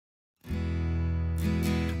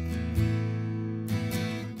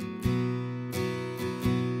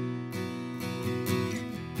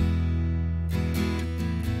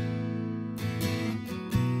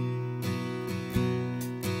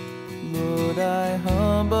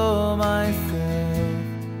humble myself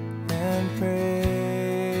and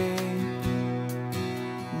pray.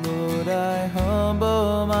 Lord, I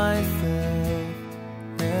humble myself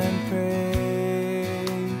and pray.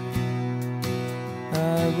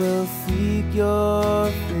 I will seek your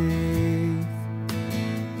face,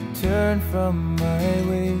 turn from my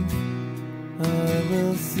ways. I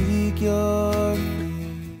will seek your face.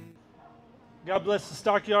 God bless the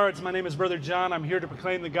Stockyards. My name is Brother John. I'm here to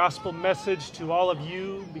proclaim the gospel message to all of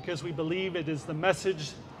you because we believe it is the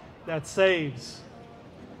message that saves.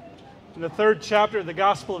 In the 3rd chapter of the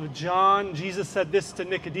Gospel of John, Jesus said this to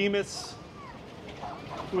Nicodemus,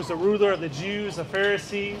 who was a ruler of the Jews, a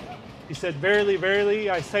Pharisee. He said, "Verily, verily,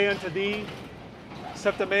 I say unto thee,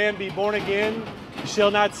 except a man be born again, he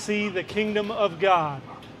shall not see the kingdom of God."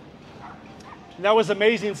 And that was an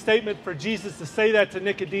amazing statement for Jesus to say that to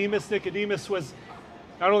Nicodemus. Nicodemus was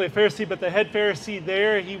not only a Pharisee, but the head Pharisee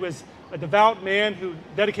there. He was a devout man who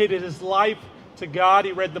dedicated his life to God.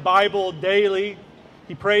 He read the Bible daily.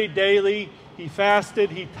 He prayed daily. He fasted.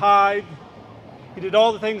 He tithed. He did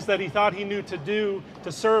all the things that he thought he knew to do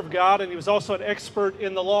to serve God. And he was also an expert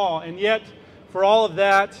in the law. And yet, for all of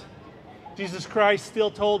that, Jesus Christ still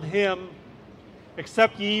told him,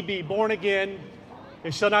 "Except ye be born again, they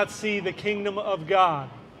shall not see the kingdom of God."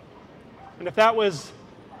 And if that was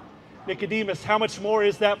Nicodemus, how much more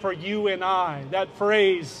is that for you and I? That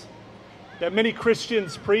phrase that many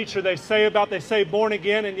Christians preach or they say born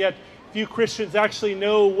again, and yet few Christians actually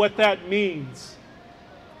know what that means.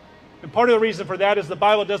 And part of the reason for that is the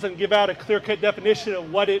Bible doesn't give out a clear-cut definition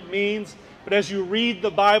of what it means. But as you read the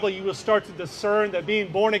Bible, you will start to discern that being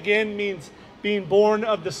born again means being born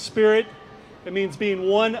of the Spirit. It means being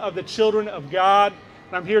one of the children of God.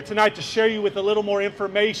 And I'm here tonight to share you with a little more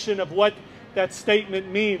information of what that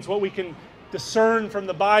statement means, what we can discern from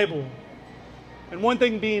the Bible. And one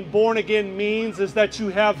thing being born again means is that you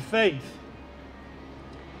have faith.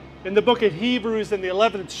 In the book of Hebrews, in the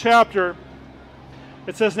 11th chapter,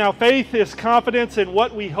 it says, "Now faith is confidence in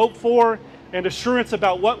what we hope for and assurance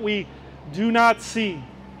about what we do not see."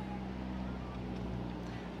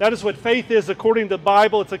 That is what faith is according to the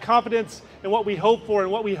Bible. It's a confidence in what we hope for,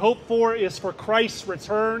 and what we hope for is for Christ's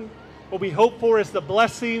return. What we hope for is the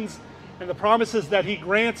blessings and the promises that He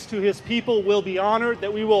grants to His people will be honored,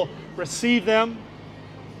 that we will receive them.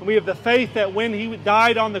 And we have the faith that when He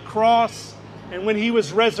died on the cross and when He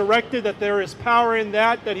was resurrected, that there is power in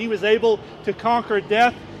that He was able to conquer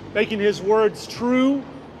death, making His words true,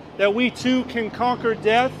 that we too can conquer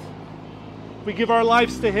death. If we give our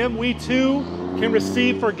lives to Him, we too can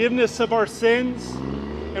receive forgiveness of our sins,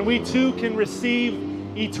 and we too can receive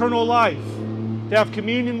eternal life, to have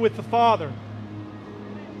communion with the Father.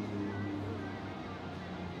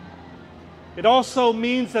 It also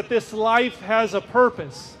means that this life has a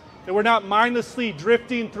purpose, that we're not mindlessly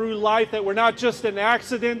drifting through life, that we're not just an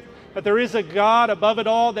accident, that there is a God above it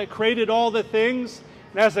all that created all the things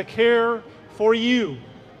and has a care for you.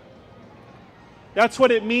 That's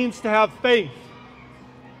what it means to have faith.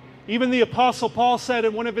 Even the Apostle Paul said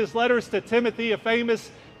in one of his letters to Timothy, a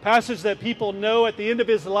famous passage that people know, at the end of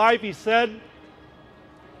his life, he said,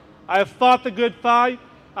 "I have fought the good fight,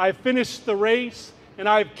 I have finished the race, and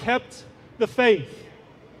I have kept the faith."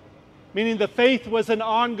 Meaning the faith was an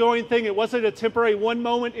ongoing thing. It wasn't a temporary one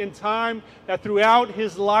moment in time, that throughout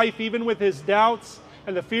his life, even with his doubts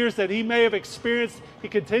and the fears that he may have experienced, he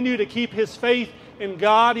continued to keep his faith in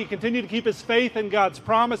God. He continued to keep his faith in God's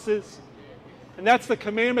promises. And that's the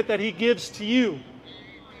commandment that He gives to you.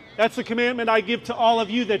 That's the commandment I give to all of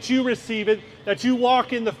you, that you receive it, that you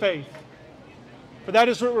walk in the faith. For that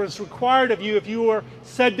is what is required of you if you are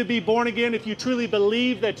said to be born again, if you truly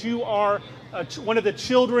believe that you are one of the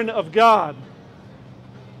children of God.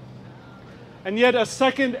 And yet a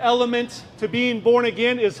second element to being born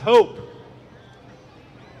again is hope.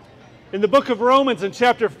 In the book of Romans, in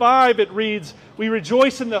chapter 5, it reads, "We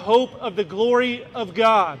rejoice in the hope of the glory of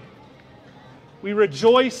God." We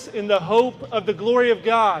rejoice in the hope of the glory of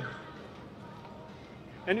God.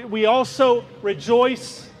 And we also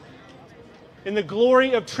rejoice in the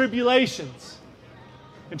glory of tribulations.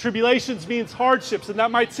 And tribulations means hardships, and that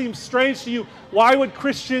might seem strange to you. Why would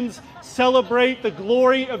Christians celebrate the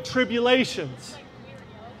glory of tribulations?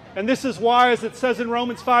 And this is why, as it says in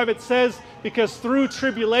Romans 5, it says, because through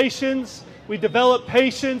tribulations we develop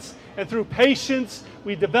patience, and through patience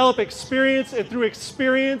we develop experience, and through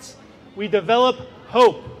experience we develop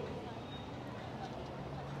hope.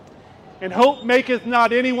 And hope maketh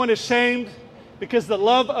not anyone ashamed, because the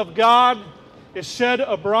love of God is shed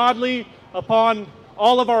abroadly upon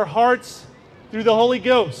all of our hearts through the Holy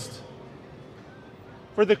Ghost.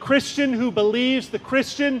 For the Christian who believes, the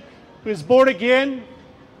Christian who is born again,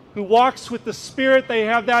 who walks with the Spirit, they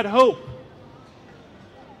have that hope.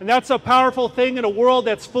 And that's a powerful thing in a world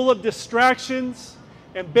that's full of distractions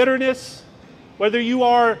and bitterness. Whether you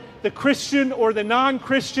are the Christian or the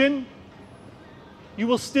non-Christian, you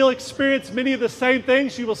will still experience many of the same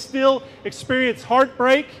things. You will still experience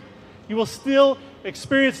heartbreak. You will still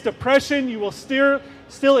experience depression. You will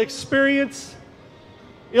still experience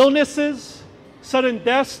illnesses, sudden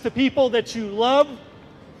deaths to people that you love.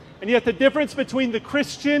 And yet the difference between the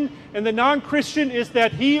Christian and the non-Christian is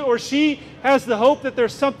that he or she has the hope that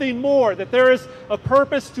there's something more, that there is a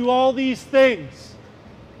purpose to all these things.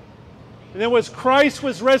 And then as Christ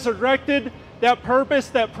was resurrected, that purpose,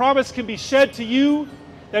 that promise can be shed to you,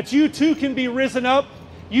 that you too can be risen up,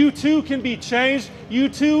 you too can be changed, you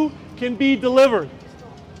too can be delivered.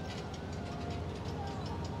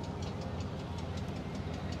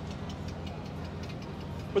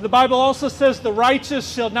 But the Bible also says the righteous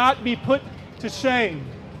shall not be put to shame.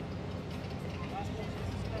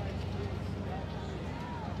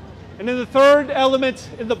 And then the third element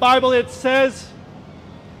in the Bible it says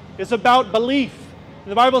is about belief.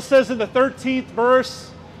 And the Bible says in the 13th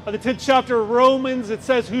verse of the 10th chapter of Romans, it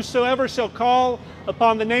says, whosoever shall call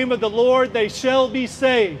upon the name of the Lord, they shall be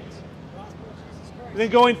saved. And then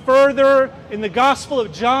going further in the Gospel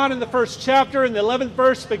of John in the 1st chapter, in the 11th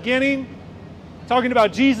verse beginning, talking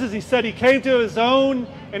about Jesus, he said he came to his own,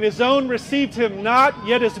 and his own received him not.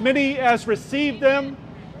 Yet as many as received them,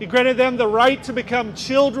 he granted them the right to become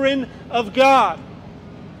children of God.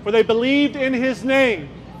 For they believed in his name.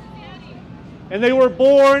 And they were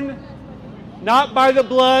born not by the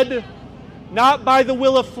blood, not by the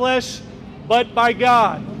will of flesh, but by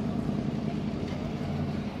God.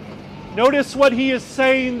 Notice what he is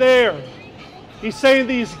saying there. He's saying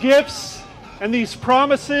these gifts and these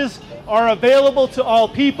promises are available to all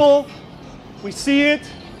people. We see it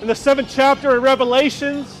in the 7th chapter of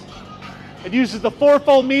Revelations. It uses the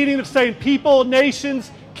fourfold meaning of saying people,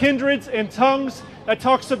 nations, kindreds, and tongues. That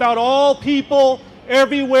talks about all people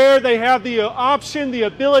everywhere. They have the option, the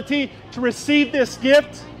ability to receive this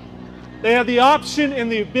gift. They have the option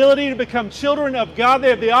and the ability to become children of God. They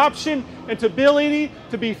have the option and the ability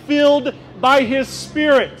to be filled by His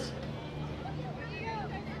Spirit.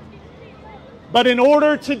 But in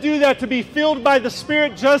order to do that, to be filled by the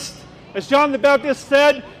Spirit, just as John the Baptist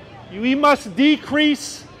said, we must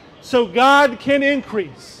decrease so God can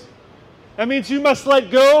increase. That means you must let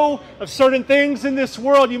go of certain things in this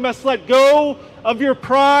world. You must let go of your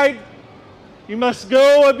pride. You must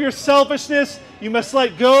go of your selfishness. You must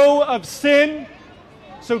let go of sin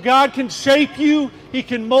so God can shape you, He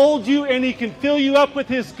can mold you, and He can fill you up with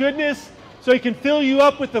His goodness, so He can fill you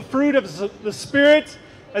up with the fruit of the Spirit.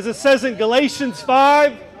 As it says in Galatians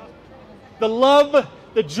 5, the love,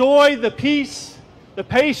 the joy, the peace, the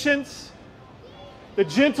patience, the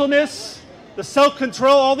gentleness, the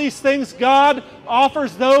self-control, all these things God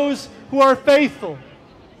offers those who are faithful.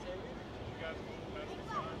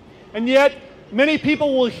 And yet, many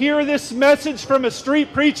people will hear this message from a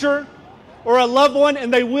street preacher or a loved one,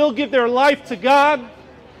 and they will give their life to God.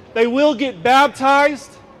 They will get baptized.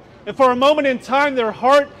 And for a moment in time, their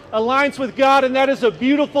heart aligns with God, and that is a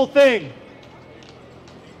beautiful thing.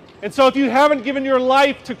 And so if you haven't given your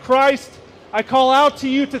life to Christ, I call out to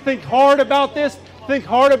you to think hard about this. Think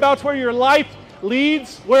hard about where your life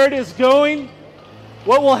leads, where it is going,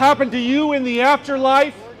 what will happen to you in the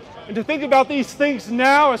afterlife, and to think about these things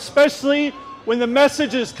now, especially when the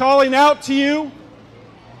message is calling out to you.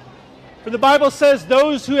 For the Bible says,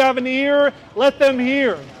 those who have an ear, let them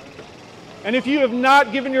hear. And if you have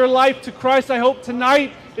not given your life to Christ, I hope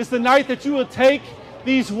tonight is the night that you will take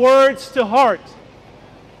these words to heart.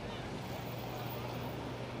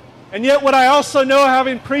 And yet what I also know,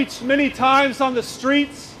 having preached many times on the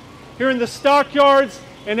streets, here in the stockyards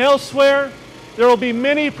and elsewhere, there will be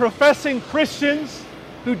many professing Christians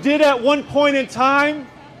who did at one point in time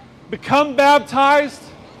become baptized.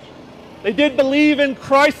 They did believe in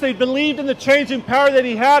Christ. They believed in the changing power that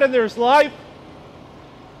He had in their life.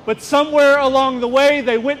 But somewhere along the way,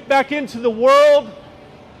 they went back into the world.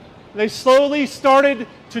 They slowly started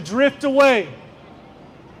to drift away.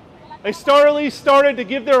 They slowly started to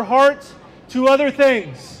give their hearts to other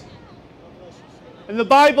things. And the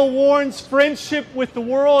Bible warns friendship with the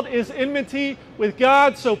world is enmity with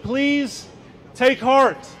God, so please take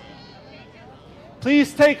heart.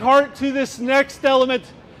 Please take heart to this next element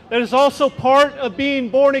that is also part of being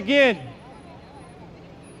born again.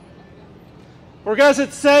 For as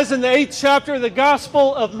it says in the 8th chapter of the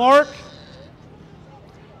Gospel of Mark,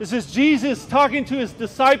 this is Jesus talking to His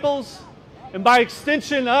disciples, and by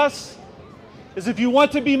extension us, is if you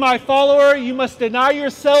want to be my follower, you must deny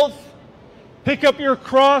yourself, Pick up your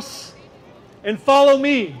cross and follow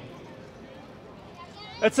me.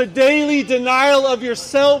 That's a daily denial of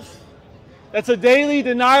yourself. That's a daily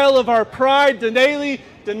denial of our pride, the daily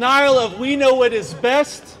denial of we know what is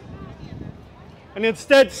best. And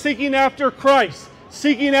instead seeking after Christ,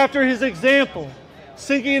 seeking after His example,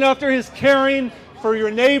 seeking after His caring for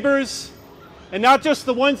your neighbors, and not just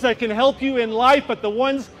the ones that can help you in life, but the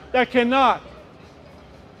ones that cannot.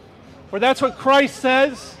 For that's what Christ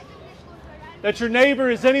says, that your neighbor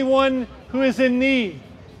is anyone who is in need.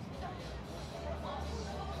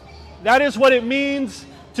 That is what it means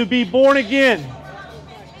to be born again.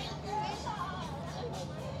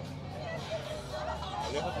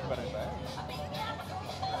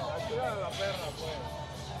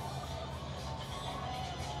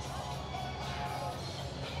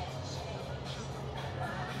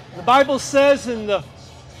 The Bible says in the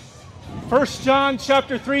 1 John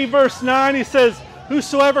chapter 3 verse 9, he says,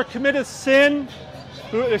 whosoever committeth sin,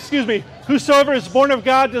 whosoever is born of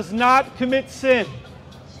God does not commit sin.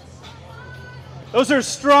 Those are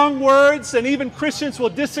strong words, and even Christians will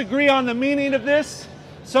disagree on the meaning of this.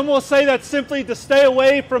 Some will say that's simply to stay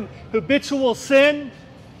away from habitual sin.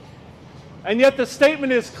 And yet the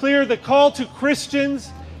statement is clear. The call to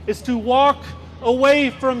Christians is to walk away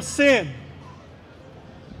from sin.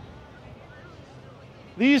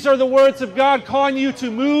 These are the words of God calling you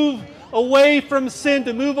to move away from sin,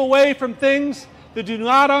 to move away from things that do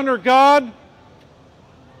not honor God.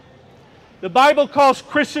 The Bible calls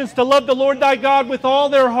Christians to love the Lord thy God with all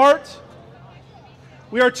their heart.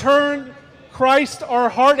 We are turned Christ our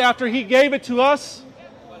heart after He gave it to us.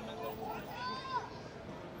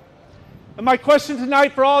 And my question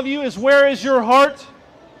tonight for all of you is, where is your heart?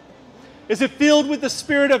 Is it filled with the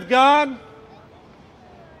Spirit of God?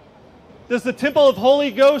 Does the temple of Holy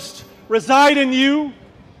Ghost reside in you?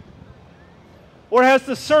 Or has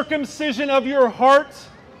the circumcision of your heart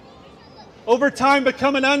over time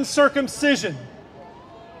become an uncircumcision?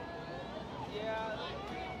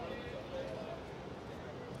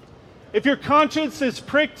 If your conscience is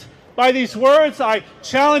pricked by these words, I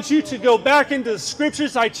challenge you to go back into the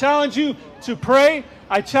Scriptures. I challenge you to pray.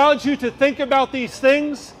 I challenge you to think about these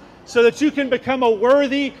things so that you can become a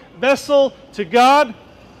worthy vessel to God.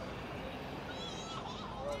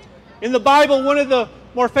 In the Bible, one of the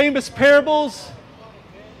more famous parables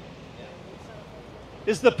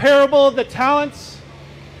is the parable of the talents,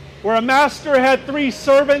 where a master had 3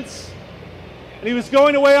 servants, and he was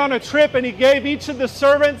going away on a trip, and he gave each of the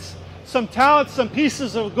servants some talents, some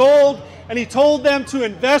pieces of gold, and he told them to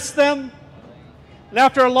invest them. And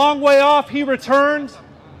after a long way off, he returned,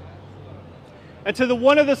 and to the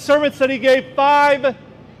one of the servants that he gave 5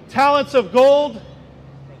 talents of gold,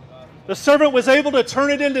 the servant was able to turn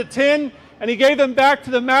it into 10, and he gave them back to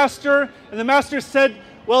the master, and the master said,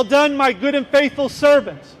 well done, my good and faithful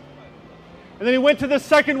servant. And then he went to the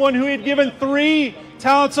second one who he had given 3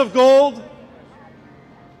 talents of gold,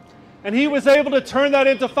 and he was able to turn that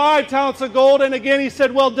into 5 talents of gold, and again he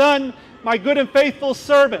said, well done, my good and faithful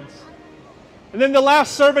servant. And then the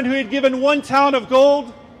last servant who he had given 1 talent of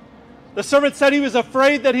gold, the servant said he was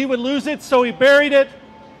afraid that he would lose it, so he buried it,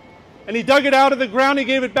 and he dug it out of the ground, he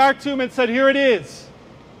gave it back to him and said, here it is.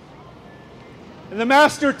 And the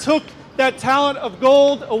master took that talent of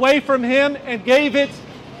gold away from him and gave it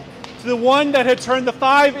to the one that had turned the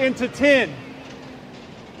 5 into 10.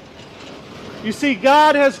 You see,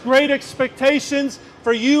 God has great expectations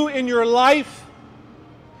for you in your life.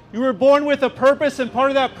 You were born with a purpose, and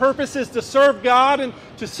part of that purpose is to serve God and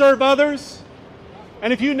to serve others.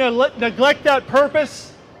 And if you neglect that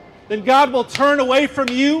purpose, then God will turn away from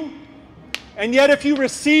you. And yet if you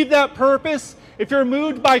receive that purpose, if you're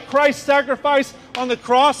moved by Christ's sacrifice on the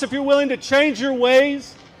cross, if you're willing to change your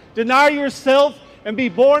ways, deny yourself, and be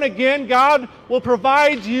born again, God will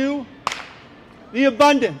provide you the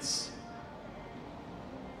abundance.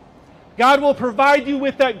 God will provide you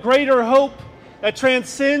with that greater hope that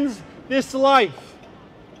transcends this life.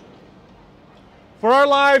 For our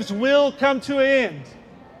lives will come to an end.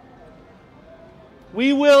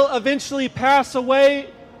 We will eventually pass away,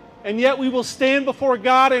 and yet we will stand before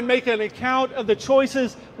God and make an account of the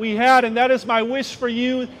choices we had. And that is my wish for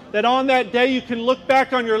you, that on that day you can look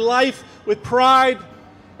back on your life with pride,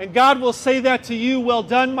 and God will say that to you, well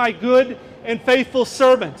done, my good and faithful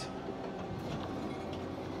servant.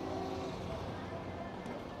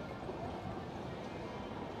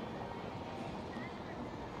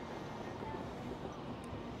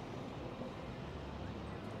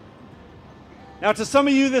 Now, to some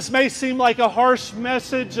of you, this may seem like a harsh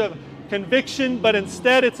message of conviction, but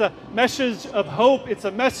instead it's a message of hope. It's a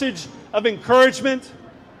message of encouragement.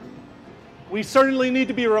 we certainly need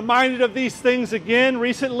to be reminded of these things again.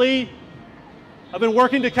 Recently, I've been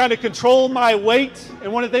working to kind of control my weight,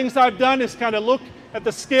 and one of the things I've done is kind of look at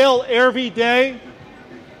the scale every day,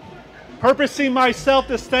 purposing myself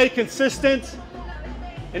to stay consistent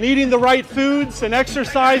and eating the right foods and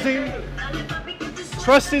exercising,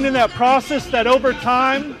 trusting in that process that over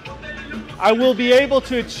time I will be able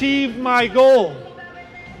to achieve my goal.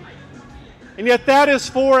 And yet that is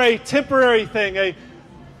for a temporary thing,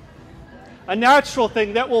 a natural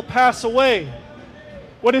thing that will pass away.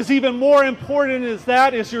 What is even more important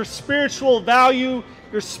is your spiritual value,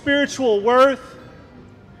 your spiritual worth.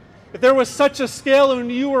 If there was such a scale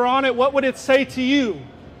and you were on it, what would it say to you?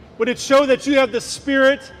 Would it show that you have the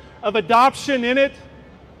spirit of adoption in it?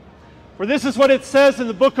 For this is what it says in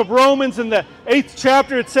the book of Romans in the 8th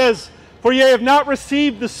chapter. It says, "For ye have not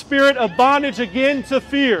received the spirit of bondage again to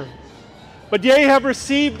fear, but ye have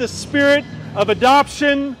received the spirit of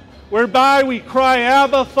adoption, whereby we cry,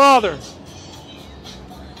 Abba, Father."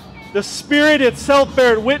 The Spirit itself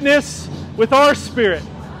bears witness with our spirit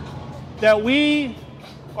that we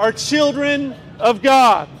are children of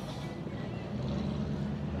God.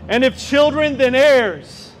 And if children, then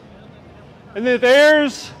heirs. And if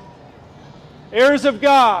heirs, heirs of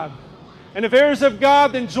God. And if heirs of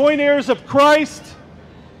God, then joint heirs of Christ.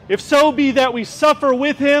 If so be that we suffer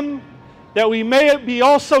with Him, that we may be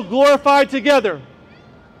also glorified together.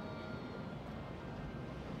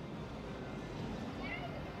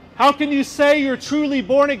 How can you say you're truly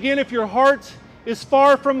born again if your heart is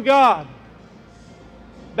far from God?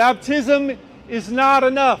 Baptism is not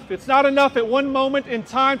enough. It's not enough at one moment in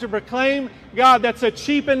time to proclaim God. That's a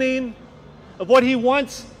cheapening of what He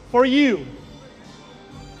wants for you.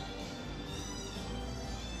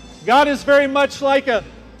 God is very much like a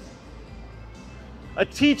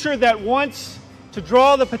teacher that wants to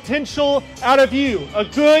draw the potential out of you. A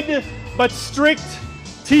good but strict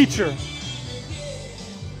teacher.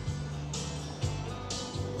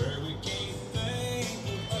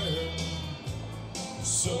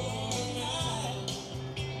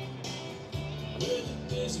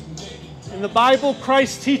 In the Bible,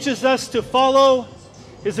 Christ teaches us to follow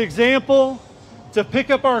His example, to pick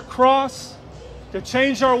up our cross, to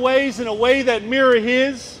change our ways in a way that mirror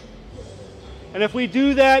His. And if we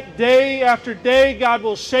do that day after day, God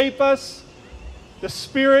will shape us. The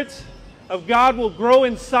Spirit of God will grow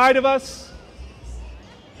inside of us.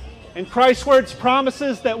 And Christ's words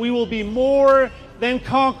promises that we will be more than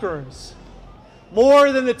conquerors,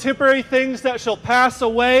 more than the temporary things that shall pass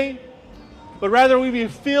away, but rather we be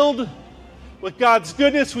filled with God's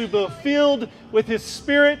goodness. We will be filled with His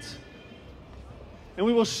Spirit. And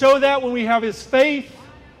we will show that when we have His faith,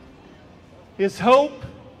 His hope,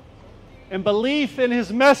 and belief in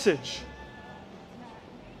His message.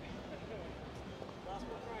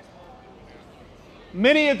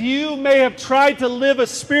 Many of you may have tried to live a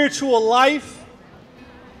spiritual life.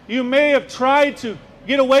 You may have tried to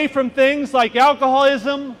get away from things like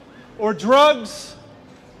alcoholism or drugs,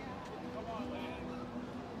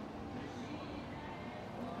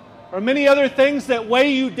 or many other things that weigh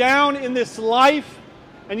you down in this life,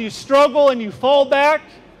 and you struggle and you fall back.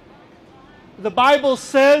 The Bible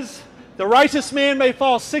says the righteous man may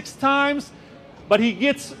fall 6 times, but he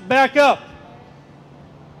gets back up.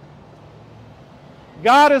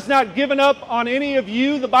 God has not given up on any of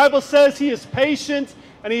you. The Bible says He is patient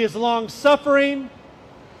and He is long-suffering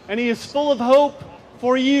and He is full of hope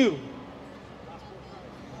for you.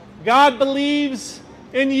 God believes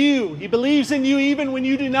in you. He believes in you even when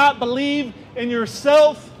you do not believe in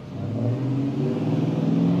yourself.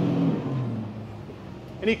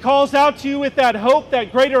 And He calls out to you with that hope,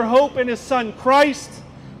 that greater hope in His Son Christ,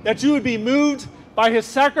 that you would be moved by His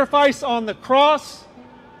sacrifice on the cross.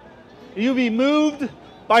 You would be moved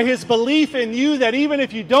by His belief in you, that even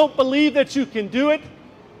if you don't believe that you can do it,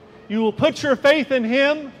 you will put your faith in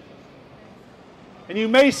Him, and you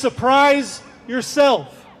may surprise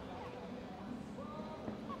yourself.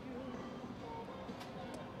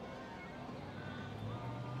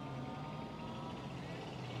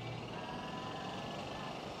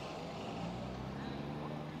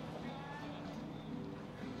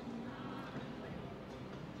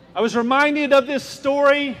 I was reminded of this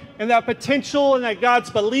story and that potential and that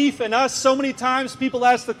God's belief in us. So many times people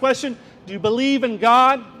ask the question, do you believe in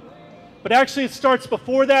God? But actually it starts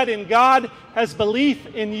before that, and God has belief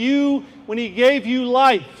in you when He gave you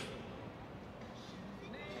life.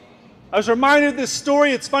 I was reminded of this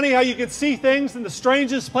story. It's funny how you can see things in the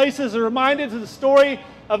strangest places. I'm reminded of the story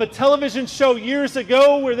of a television show years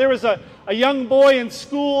ago where there was a young boy in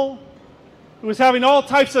school who was having all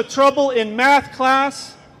types of trouble in math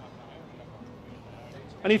class.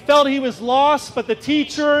 And he felt he was lost, but the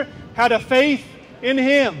teacher had a faith in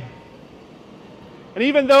him. And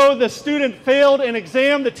even though the student failed an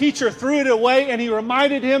exam, the teacher threw it away, and he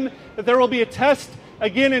reminded him that there will be a test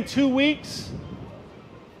again in 2 weeks.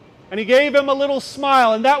 And he gave him a little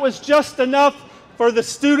smile, and that was just enough for the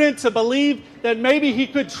student to believe that maybe he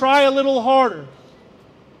could try a little harder.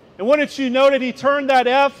 And wouldn't you know that he turned that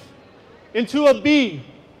F into a B?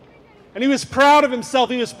 And he was proud of himself.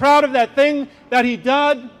 He was proud of that thing that he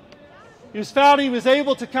did. He found he was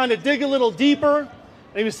able to kind of dig a little deeper.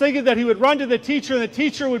 And he was thinking that he would run to the teacher and the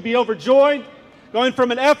teacher would be overjoyed, going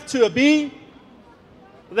from an F to a B.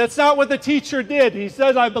 But that's not what the teacher did. He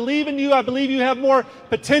says, I believe in you. I believe you have more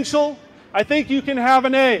potential. I think you can have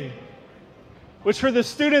an A. Which for the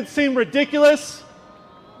student seemed ridiculous.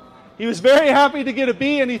 He was very happy to get a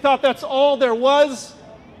B, and he thought that's all there was.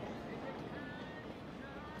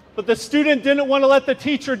 But the student didn't want to let the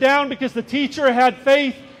teacher down because the teacher had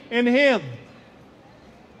faith in him.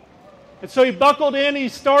 And so he buckled in, he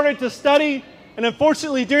started to study, and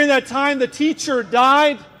unfortunately during that time the teacher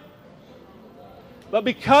died. But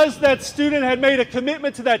because that student had made a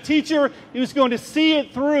commitment to that teacher, he was going to see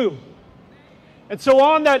it through. And so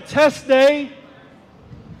on that test day,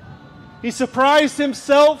 he surprised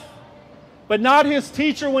himself, but not his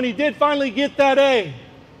teacher when he did finally get that A.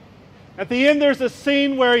 At the end, there's a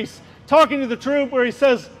scene where he's talking to the troop where he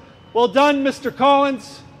says, well done, Mr.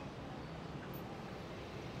 Collins.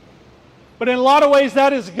 But in a lot of ways,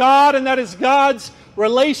 that is God, and that is God's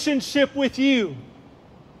relationship with you.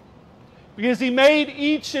 Because He made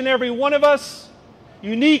each and every one of us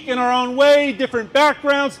unique in our own way, different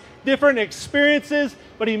backgrounds, different experiences,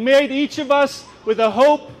 but He made each of us with a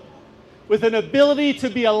hope, with an ability to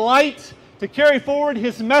be a light, to carry forward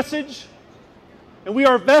His message. And we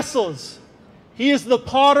are vessels. He is the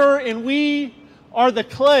potter and we are the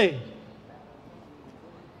clay.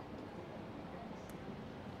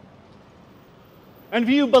 And if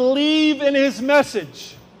you believe in His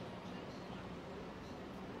message,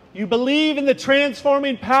 you believe in the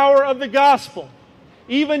transforming power of the gospel,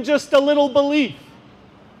 even just a little belief.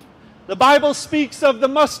 The Bible speaks of the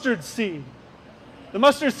mustard seed. The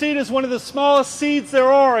mustard seed is one of the smallest seeds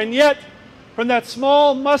there are, and yet from that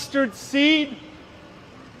small mustard seed,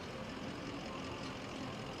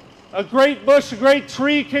 a great bush, a great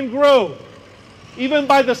tree can grow, even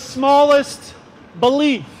by the smallest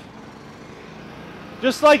belief.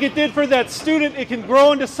 Just like it did for that student, it can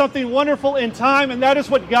grow into something wonderful in time, and that is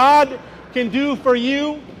what God can do for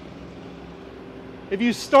you. If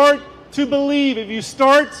you start to believe, if you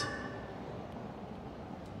start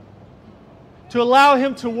to allow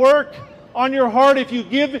Him to work on your heart, if you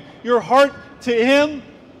give your heart to Him,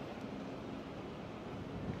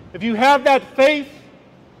 if you have that faith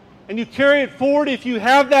and you carry it forward, if you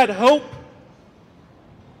have that hope,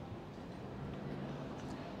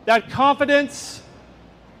 that confidence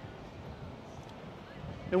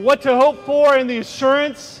in what to hope for and the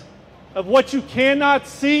assurance of what you cannot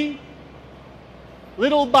see,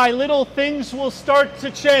 little by little things will start to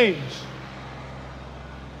change.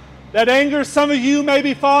 That anger some of you may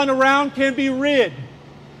be falling around can be rid.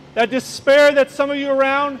 That despair that some of you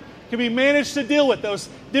around can be managed to deal with. Those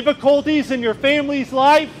difficulties in your family's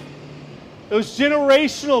life, those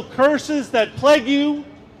generational curses that plague you,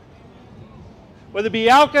 whether it be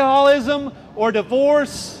alcoholism or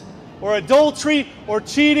divorce or adultery or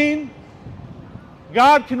cheating,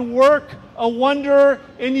 God can work a wonder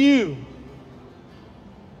in you.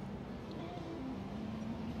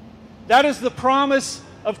 That is the promise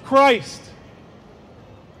of Christ.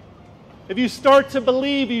 If you start to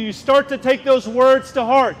believe, if you start to take those words to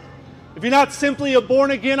heart, if you're not simply a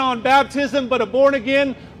born again on baptism, but a born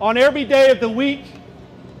again on every day of the week,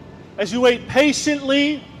 as you wait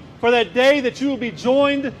patiently for that day that you will be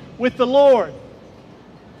joined with the Lord.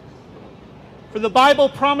 For the Bible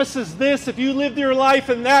promises this: if you live your life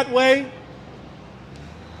in that way,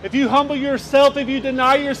 if you humble yourself, if you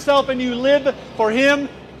deny yourself and you live for Him,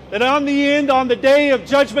 that on the end, on the day of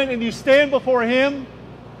judgment, and you stand before Him,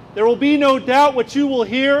 there will be no doubt what you will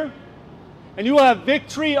hear, and you will have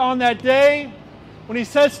victory on that day when He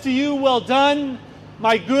says to you, well done,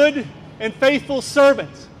 my good and faithful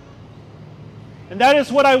servant. And that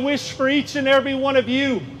is what I wish for each and every one of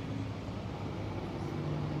you.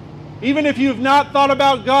 Even if you've not thought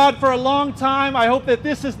about God for a long time, I hope that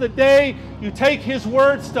this is the day you take His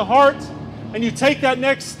words to heart and you take that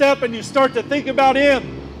next step and you start to think about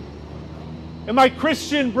Him. And my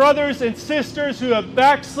Christian brothers and sisters who have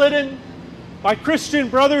backslidden, my Christian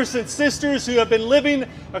brothers and sisters who have been living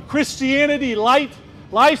a Christianity light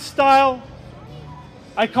lifestyle,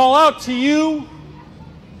 I call out to you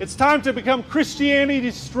It's time to become Christianity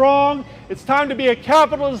strong. It's time to be a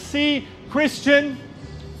capital C Christian,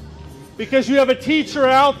 because you have a teacher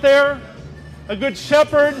out there, a good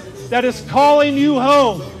shepherd that is calling you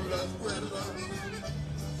home.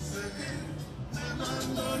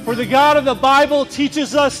 For the God of the Bible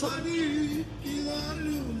teaches us,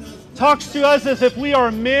 talks to us as if we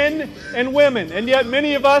are men and women, and yet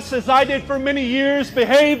many of us, as I did for many years,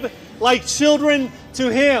 behave like children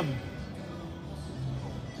to Him.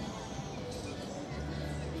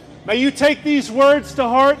 May you take these words to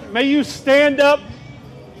heart. May you stand up.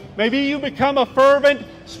 Maybe you become a fervent,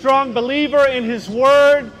 strong believer in His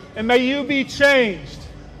Word, and may you be changed.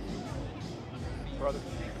 Brother.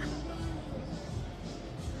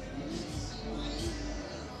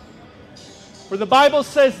 For the Bible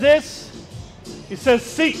says this. It says,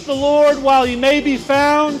 "Seek the Lord while He may be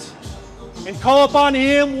found, and call upon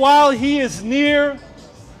Him while He is near.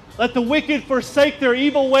 Let the wicked forsake their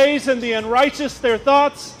evil ways and the unrighteous their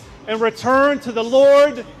thoughts, and return to the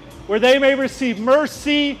Lord, where they may receive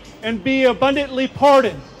mercy and be abundantly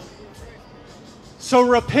pardoned." So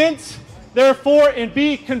repent, therefore, and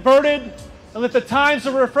be converted, and let the times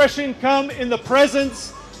of refreshing come in the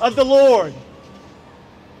presence of the Lord.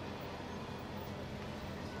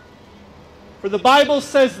 For the Bible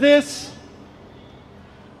says this,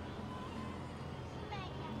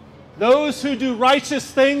 "Those who do righteous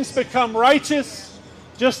things become righteous,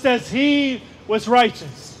 just as He was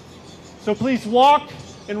righteous." So please walk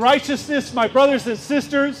in righteousness, my brothers and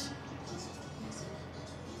sisters,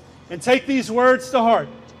 and take these words to heart.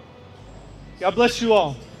 God bless you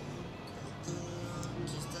all.